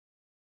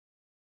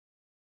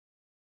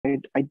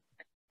I,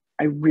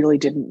 I really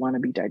didn't want to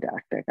be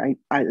didactic. I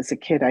as a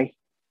kid, I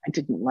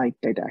didn't like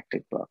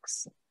didactic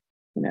books.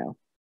 You know,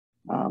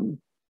 um,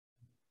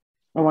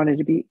 I wanted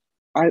to be.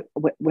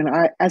 When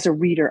I as a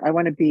reader, I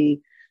want to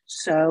be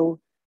so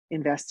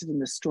invested in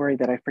the story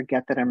that I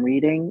forget that I'm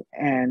reading,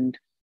 and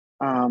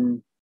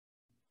um,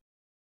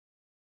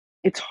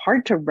 it's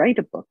hard to write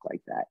a book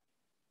like that,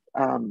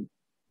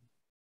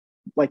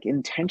 like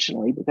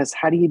intentionally, because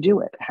how do you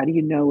do it? How do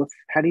you know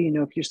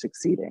if you're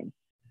succeeding?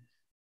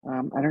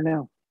 I don't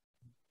know.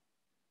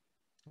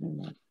 I don't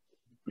know. I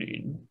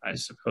mean, I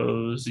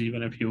suppose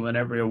even if you win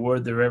every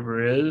award there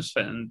ever is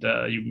and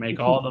you make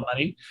all the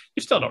money,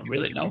 you still don't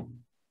really know.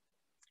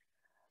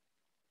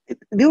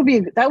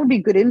 That would be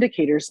good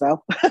indicators,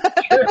 though.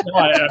 Sure, no,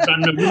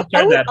 I'm going to I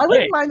turn would that I wouldn't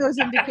away. mind those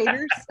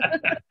indicators. I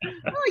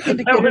like That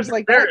indicators was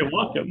like that. very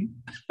welcome.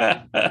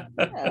 Yeah,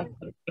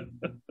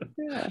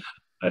 yeah.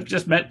 I've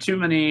just met too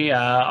many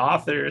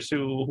authors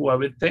who I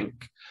would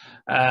think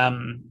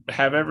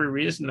have every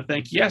reason to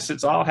think, yes,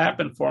 it's all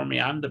happened for me.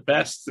 I'm the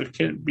best. There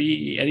can't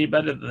be any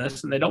better than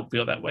this, and they don't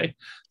feel that way.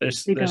 They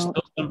There's don't.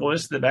 still some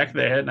voice in the back of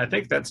their head, and I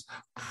think that's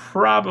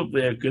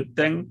probably a good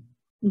thing.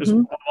 Because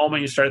Hmm. the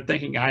moment you start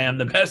thinking I am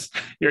the best,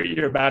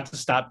 you're about to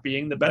stop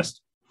being the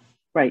best.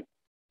 Right,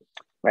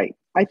 right.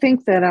 I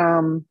think that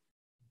and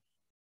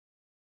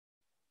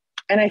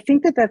I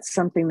think that that's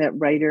something that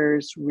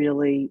writers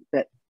really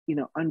that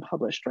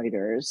unpublished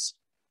writers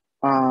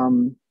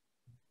um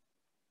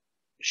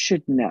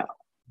should know,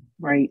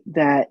 right?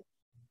 That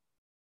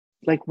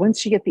like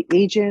once you get the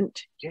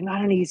agent, you're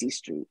not on easy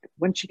street.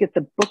 Once you get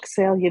the book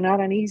sale, you're not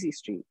on easy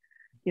street.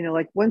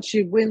 Like once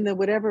you win the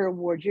whatever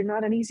award, you're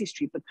not on easy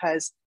street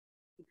because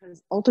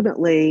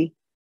ultimately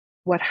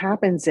what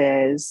happens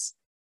is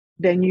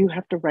then you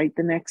have to write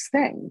the next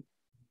thing.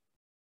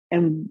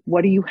 And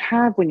what do you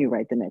have when you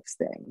write the next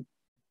thing?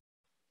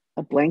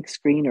 A blank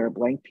screen or a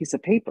blank piece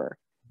of paper.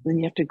 Then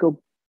you have to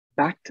go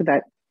back to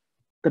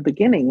the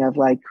beginning of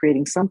like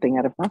creating something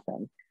out of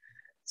nothing.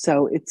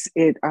 So I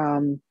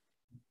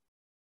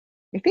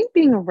think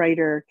being a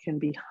writer can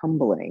be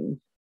humbling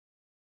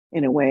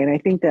in a way. And I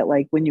think that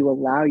like when you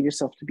allow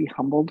yourself to be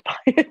humbled by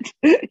it,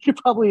 you're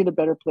probably in a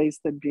better place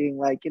than being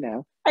like,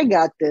 I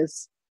got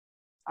this.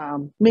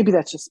 Maybe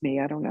that's just me.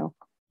 I don't know.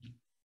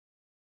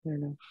 I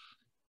don't know.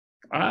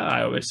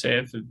 I always say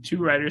if the two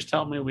writers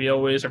tell me we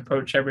always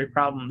approach every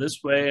problem this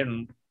way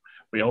and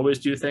we always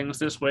do things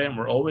this way and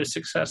we're always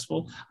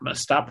successful, I'm going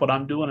to stop what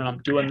I'm doing and I'm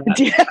doing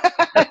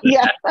that.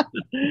 Yeah,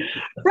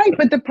 right.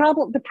 But the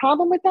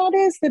problem with that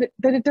is that it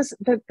does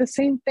that the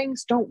same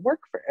things don't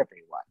work for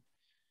everyone.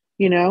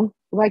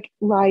 Like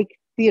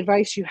the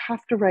advice you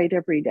have to write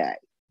every day.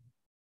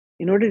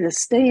 In order to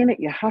stay in it,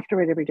 you have to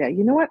write every day.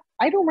 You know what?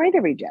 I don't write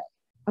every day.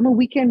 I'm a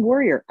weekend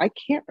warrior. I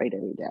can't write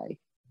every day.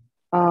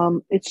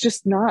 It's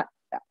just not.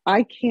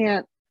 I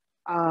can't.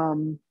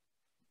 Um,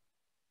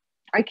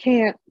 I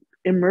can't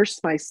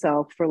immerse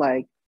myself for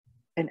like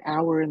an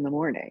hour in the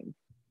morning.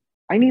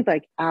 I need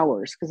like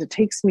hours because it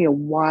takes me a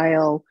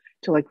while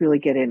to like really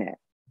get in it.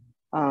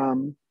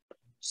 Um,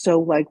 so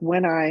like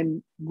when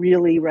I'm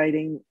really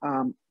writing,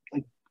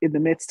 like in the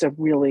midst of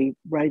really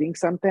writing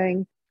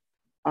something,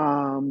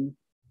 um,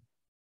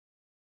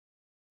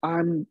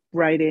 I'm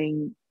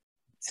writing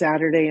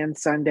Saturday and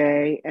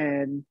Sunday,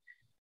 and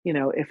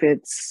if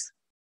it's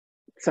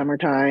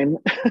summertime,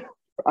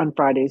 on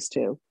Fridays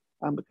too,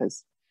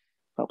 because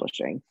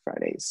publishing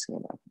Fridays.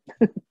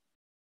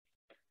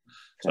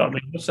 So I So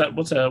mean,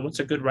 what's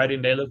a good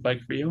writing day look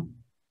like for you?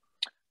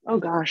 oh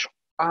gosh,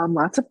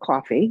 lots of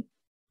coffee.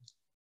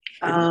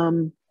 Sure.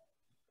 Um,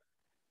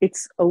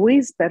 it's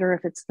always better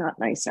if it's not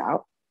nice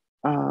out,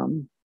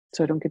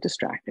 so I don't get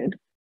distracted.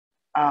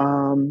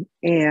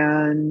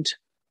 And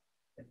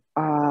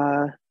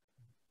uh,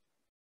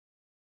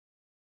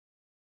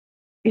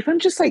 if I'm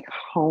just like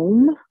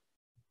home,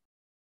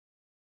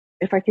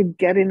 if I could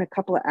get in a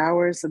couple of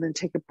hours and then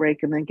take a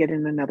break and then get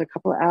in another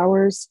couple of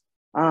hours,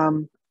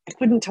 I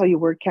couldn't tell you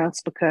word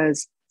counts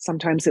because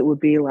sometimes it would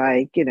be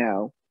like,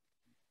 2,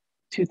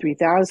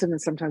 3,000,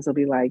 and sometimes it'll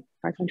be like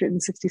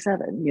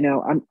 567.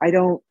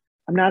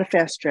 I'm not a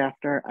fast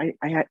drafter.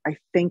 I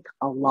think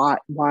a lot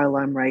while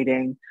I'm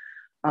writing.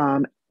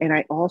 And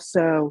I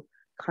also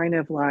kind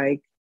of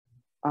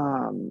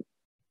um,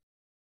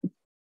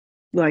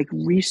 like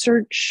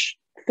research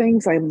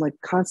things. I'm like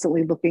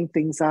constantly looking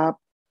things up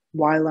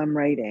while I'm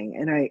writing.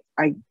 And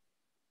I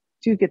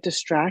do get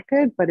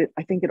distracted, but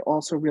I think it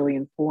also really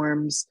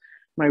informs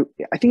I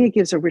think it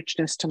gives a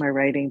richness to my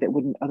writing that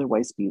wouldn't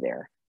otherwise be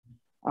there.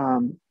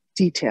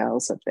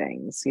 Details of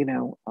things, a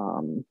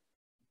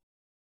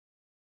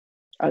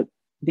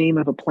name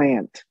of a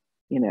plant,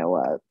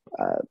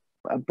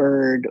 a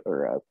bird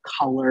or a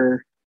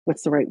color.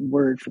 What's the right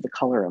word for the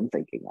color I'm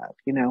thinking of?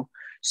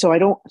 So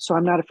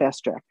I'm not a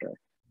fast drafter.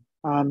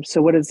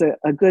 So what is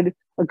a good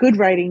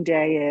writing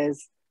day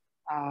is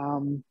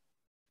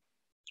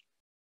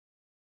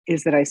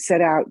that I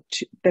set out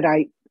that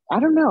I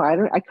don't know.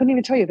 I couldn't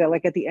even tell you that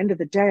like at the end of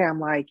the day, I'm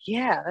like,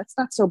 yeah, that's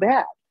not so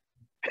bad.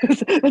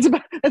 that's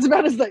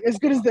about as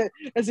good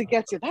as it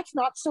gets you. That's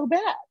not so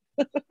bad.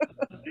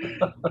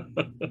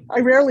 I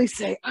rarely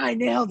say I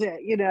nailed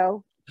it, you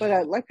know,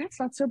 but like that's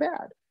not so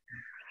bad.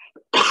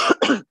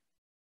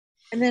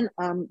 And then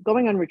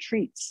going on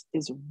retreats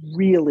is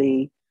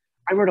really,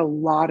 I wrote a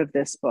lot of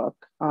this book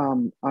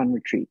on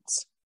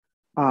retreats.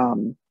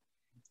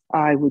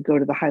 I would go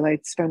to the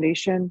Highlights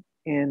Foundation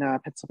in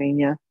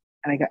Pennsylvania,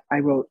 and I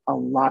wrote a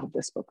lot of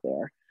this book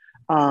there.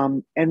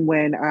 And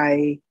when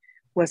I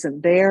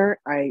wasn't there,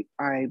 I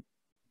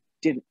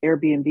did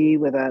Airbnb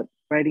with a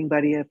writing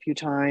buddy a few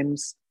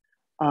times.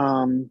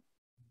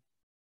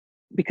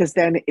 Because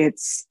then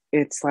it's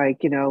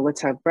like, you know,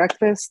 let's have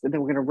breakfast and then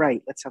we're going to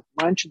write. Let's have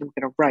lunch and then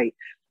we're going to write.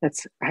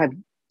 Let's have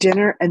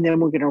dinner and then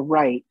we're going to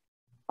write.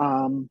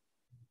 And,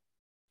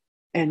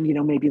 you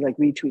know, maybe like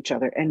read to each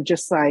other, and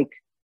just like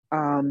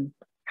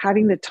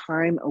having the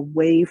time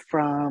away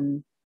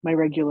from my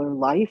regular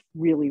life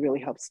really, really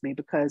helps me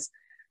because,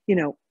 you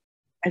know,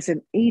 as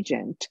an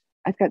agent,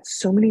 I've got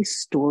so many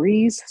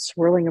stories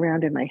swirling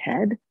around in my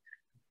head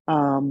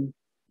from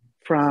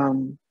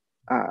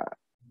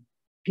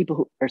people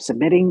who are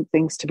submitting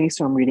things to me.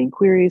 So I'm reading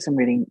queries, I'm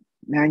reading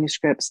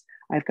manuscripts.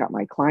 I've got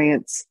my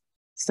clients'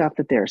 stuff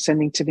that they're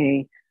sending to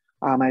me.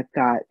 I've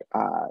got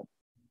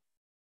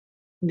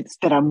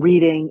that I'm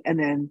reading, and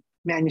then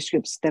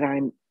manuscripts that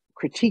I'm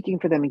critiquing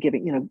for them and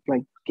giving, you know,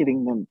 like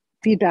giving them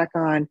feedback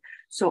on.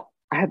 So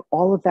I have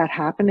all of that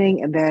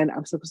happening, and then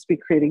I'm supposed to be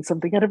creating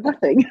something out of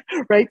nothing,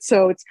 right?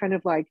 So it's kind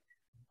of like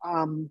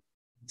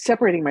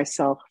separating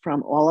myself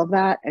from all of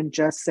that and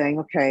just saying,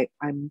 okay,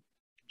 I'm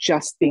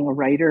just being a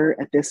writer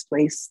at this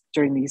place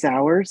during these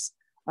hours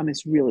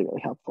is really,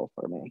 really helpful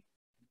for me.